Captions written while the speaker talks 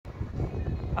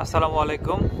আসসালামু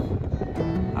আলাইকুম।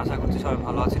 আশা করছি সবাই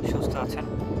ভালো আছেন, সুস্থ আছেন।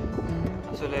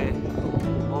 আসলে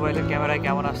মোবাইলের ক্যামেরায়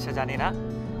কেমন আসছে জানি না।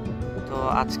 তো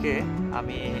আজকে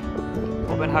আমি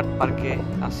ওপেন হার্ট পার্কে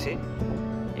আসছি।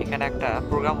 এখানে একটা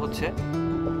প্রোগ্রাম হচ্ছে,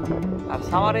 আর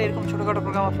সামারে এরকম ছোটোখাটো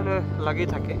প্রোগ্রাম আসলে লাগেই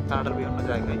থাকে কানাডার বিভিন্ন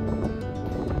জায়গায়।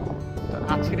 তো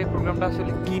আজকের এই প্রোগ্রামটা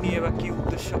আসলে কী নিয়ে বা কী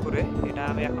উদ্দেশ্য করে এটা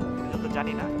আমি এখন পর্যন্ত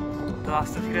জানি না। তো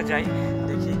আস্তে ধীরে যাই,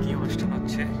 দেখি কী অনুষ্ঠান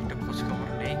হচ্ছে, একটা খোঁজখবর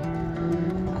নেই।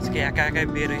 আজকে একা একাই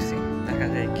বের হয়েছি, দেখা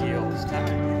যায় কি অবস্থা।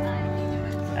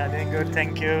 Good,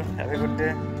 thank you, have a good day.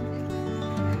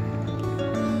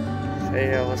 এই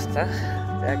অবস্থা,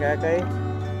 একা একাই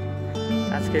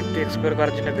আজকে একটু এক্সপ্লোর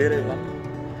করার জন্য বের হইলাম।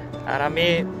 আর আমি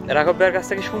রাঘব ভাইয়ের কাছ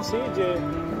থেকে শুনছি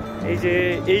যে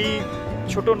এই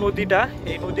ছোট নদীটা,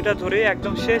 এই নদীটা ধরে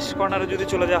একদম শেষ কর্নারে যদি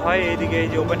চলে যাওয়া হয় এইদিকে, এই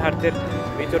যে ওপেন হার্থের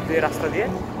ভিতর দিয়ে রাস্তা দিয়ে,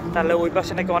 তাহলে ওই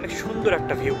পাশে নাকি অনেক সুন্দর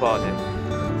একটা ভিউ পাওয়া যায়।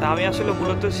 তা আমি আসলে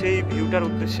মূলত সেই ভিউটার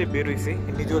উদ্দেশ্যে বের হয়েছি,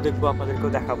 নিজেও দেখবো,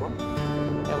 আপনাদেরকেও দেখাবো।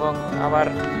 এবং আমার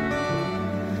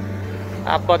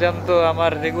আব্বাজান তো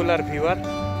আমার রেগুলার ভিউয়ার।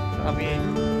 আমি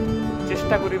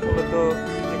চেষ্টা করি মূলত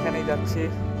যেখানেই যাচ্ছি,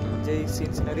 যেই সিন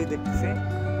সিনারি দেখতেছি,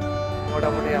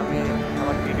 মোটামুটি আমি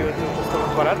আমার ভিডিওতে উপস্থাপন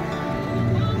করার।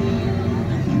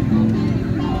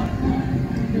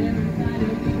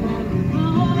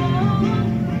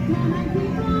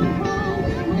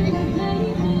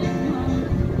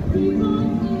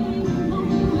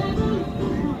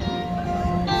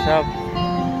 সব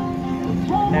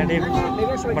নেটিভ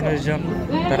মানুষজন,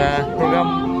 তারা প্রোগ্রাম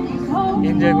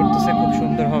এনজয় করতেছে খুব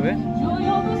সুন্দরভাবে।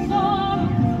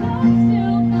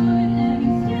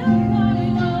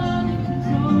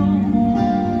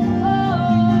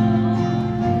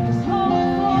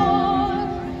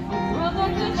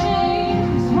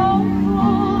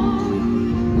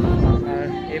 আর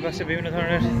এই পাশে বিভিন্ন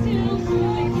ধরনের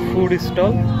ফুড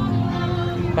স্টল,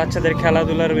 বাচ্চাদের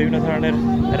খেলাধুলার বিভিন্ন ধরনের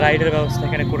রাইডের ব্যবস্থা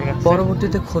এখানে করে রাখছে।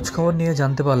 পরবর্তীতে খোঁজ খবর নিয়ে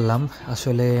জানতে পারলাম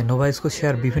আসলে নোভা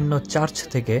স্কোশিয়ার বিভিন্ন চার্চ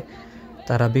থেকে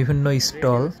তারা বিভিন্ন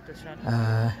স্টল,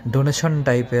 ডোনেশন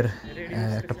টাইপের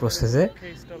একটা প্রসেসে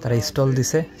তারা স্টল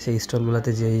দিছে। সেই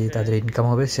স্টলগুলোতে যেই তাদের ইনকাম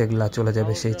হবে সেগুলো চলে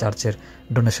যাবে সেই চার্চের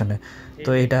ডোনেশনে। তো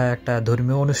এটা একটা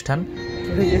ধর্মীয় অনুষ্ঠান।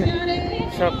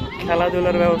 সব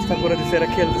খেলাধুলার ব্যবস্থা করে দিচ্ছে, এরা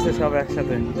খেলতেছে সব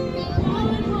একসাথে।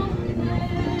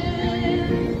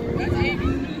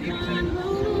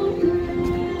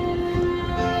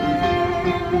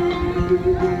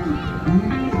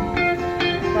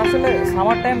 আসলে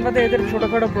সামার টাইমটাতে এদের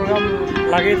ছোটোখাটো প্রোগ্রাম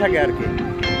লাগেই থাকে আর কি।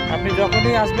 আপনি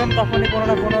যখনই আসবেন তখনই কোনো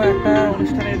না কোনো একটা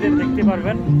অনুষ্ঠানে এদের দেখতে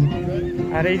পারবেন।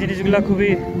 আর এই জিনিসগুলো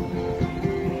খুবই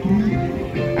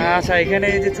আচ্ছা, এখানে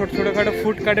এই যে ছোটোখাটো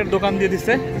ফুডকার্টের দোকান দিয়ে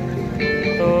দিচ্ছে।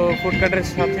 তো ফুডকার্টের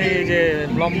সাথে এই যে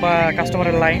লম্বা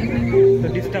কাস্টমারের লাইন, তো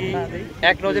ডিস্টার্ব না দিই,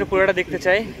 এক নজরে পুরোটা দেখতে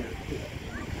চাই।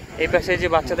 এই পাশে যে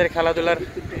বাচ্চাদের খেলাধুলার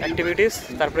অ্যাক্টিভিটিস,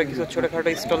 তারপরে কিছু ছোটোখাটো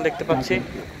স্টল দেখতে পাচ্ছি।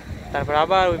 তারপর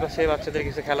আবার ওই পাশে বাচ্চাদের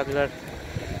কিছু খেলাধুলার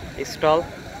স্টল,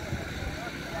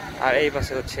 আর এই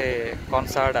পাশে হচ্ছে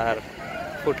কনসার্ট আর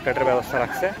ফুডকার্টের ব্যবস্থা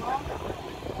রাখছে।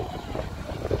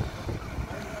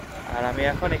 আর আমি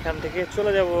এখন এখান থেকে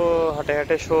চলে যাব হাঁটে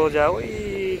হাঁটে সোজা ওই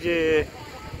যে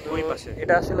ওই পাশে।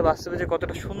 এটা আসলে বাস্তবে যে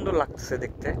কতটা সুন্দর লাগতেছে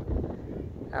দেখতে,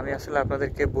 আমি আসলে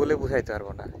আপনাদেরকে বলে বুঝাইতে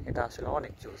পারবো না। এটা আসলে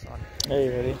অনেক জোস, অনেক।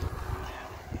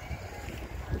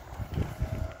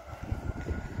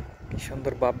 কি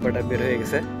সুন্দর বাপ্পাটা বের হয়ে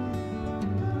গেছে।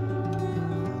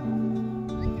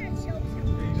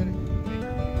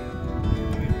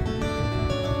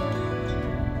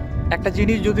 একটা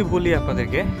জিনিস যদি বলি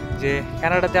আপনাদেরকে, যে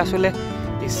কানাডাতে আসলে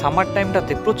এই সামার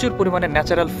টাইমটাতে প্রচুর পরিমাণে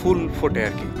ন্যাচারাল ফুল ফোটে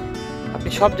আর কি। আপনি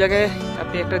সব জায়গায়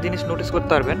আপনি একটা জিনিস নোটিস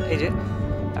করতে পারবেন, এই যে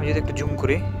আমি যদি একটু জুম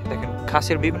করি, দেখেন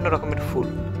ঘাসের বিভিন্ন রকমের ফুল,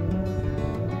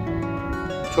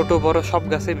 ছোট বড় সব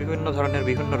গাছে বিভিন্ন ধরনের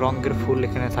বিভিন্ন রঙের ফুল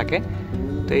এখানে থাকে।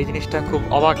 তো এই জিনিসটা খুব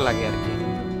অবাক লাগে আর কি,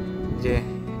 যে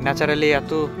ন্যাচারালি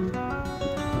এত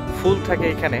ফুল থাকে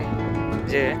এখানে,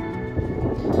 যে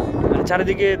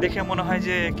চারিদিকে দেখে মনে হয়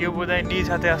যে কেউ বোধহয় নিজ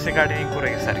হাতে আসে গার্ডেনিং করে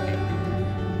গেছে আর কি।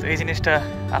 তো এই জিনিসটা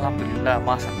আলহামদুলিল্লাহ,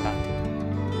 মাশাআল্লাহ।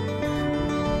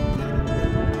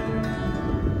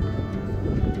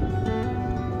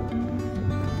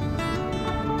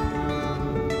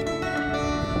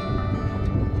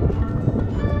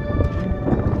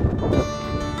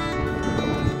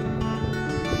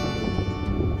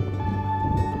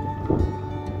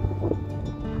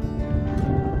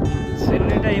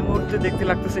 এই মুহূর্তে দেখতে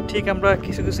লাগতেছে ঠিক আমরা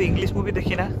কিছু কিছু ইংলিশ মুভি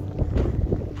দেখি না,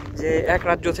 যে এক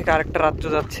রাজ্য থেকে আরেকটা রাজ্য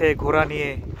যাচ্ছে ঘোড়া নিয়ে,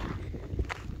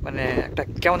 মানে একটা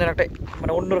কেমন যেন একটা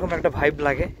মানে অন্যরকম একটা ভাইব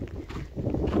লাগে।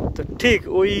 তো ঠিক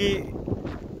ওই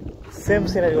সেম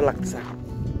সিনারিও লাগছে।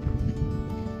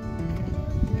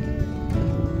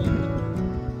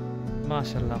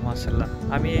 মাশাআল্লাহ মাশাআল্লাহ।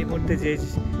 আমি এই মুহূর্তে যে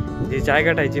যে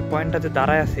জায়গাটায় যে পয়েন্টটাতে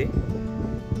দাঁড়ায় আছি,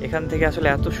 এখান থেকে আসলে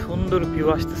এত সুন্দর ভিউ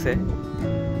আসতেছে,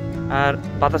 আর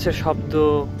বাতাসের শব্দ,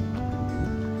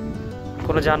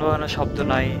 কোনো যানবাহনের শব্দ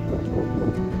নাই,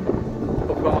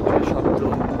 পোকামাকড়ের শব্দ,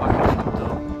 পাখির শব্দ,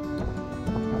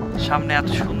 সামনে এত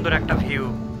সুন্দর একটা ভিউ।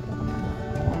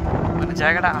 মানে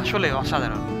জায়গাটা আসলে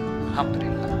অসাধারণ।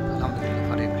 আলহামদুলিল্লাহ, আলহামদুলিল্লাহ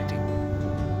ফর এভরিথিং।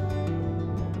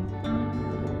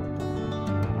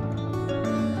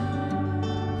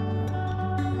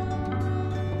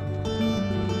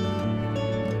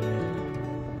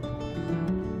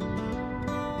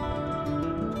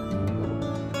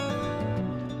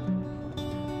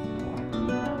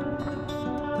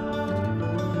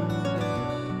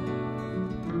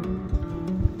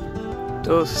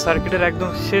 তো সার্কিটের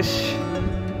একদম শেষ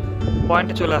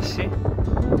পয়েন্টে চলে আসছি।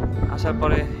 আসার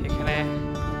পরে এখানে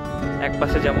এক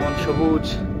পাশে যেমন সবুজ,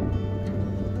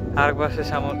 আর এক পাশে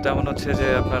তেমন হচ্ছে যে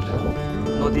আপনার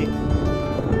নদী।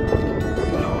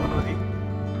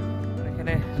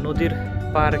 এখানে নদীর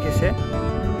পাড় ঘেঁষে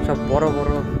সব বড়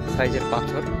বড় সাইজের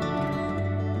পাথর।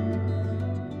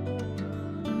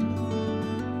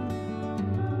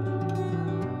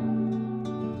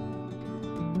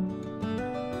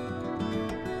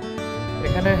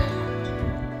 এখানে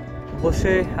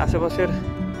বসে আশেপাশের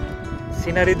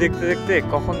সিনারি দেখতে দেখতে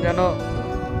কখন যেন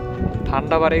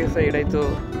ঠান্ডা বাড়ে গেছে, এটাই তো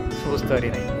বুঝতে পারি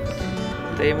নাই।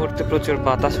 তো এই মুহূর্তে প্রচুর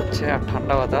বাতাস হচ্ছে, আর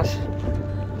ঠান্ডা বাতাস।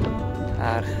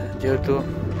 আর যেহেতু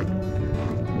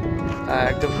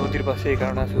একদম নদীর পাশে, এই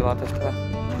কারণে আসলে বাতাসটা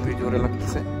খুবই জোরে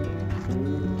লাগতেছে।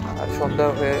 আর সন্ধ্যা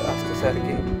হয়ে আসতেছে আর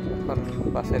কি, এখন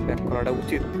বাসায় ব্যাক করাটা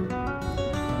উচিত।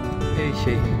 এই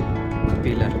সেই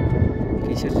পিলার,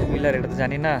 কিসের যে পিলার এটা তো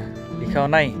জানি না, লেখাও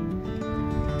নাই।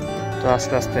 তো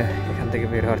আস্তে আস্তে এখান থেকে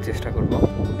বের হওয়ার চেষ্টা করব।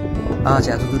 আজ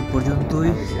এতদূর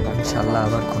পর্যন্তই। ইনশাআল্লাহ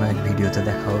আবার কোনো এক ভিডিওতে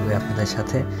দেখা হবে আপনাদের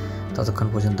সাথে। ততক্ষণ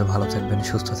পর্যন্ত ভালো থাকবেন,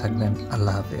 সুস্থ থাকবেন।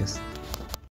 আল্লাহ হাফেজ।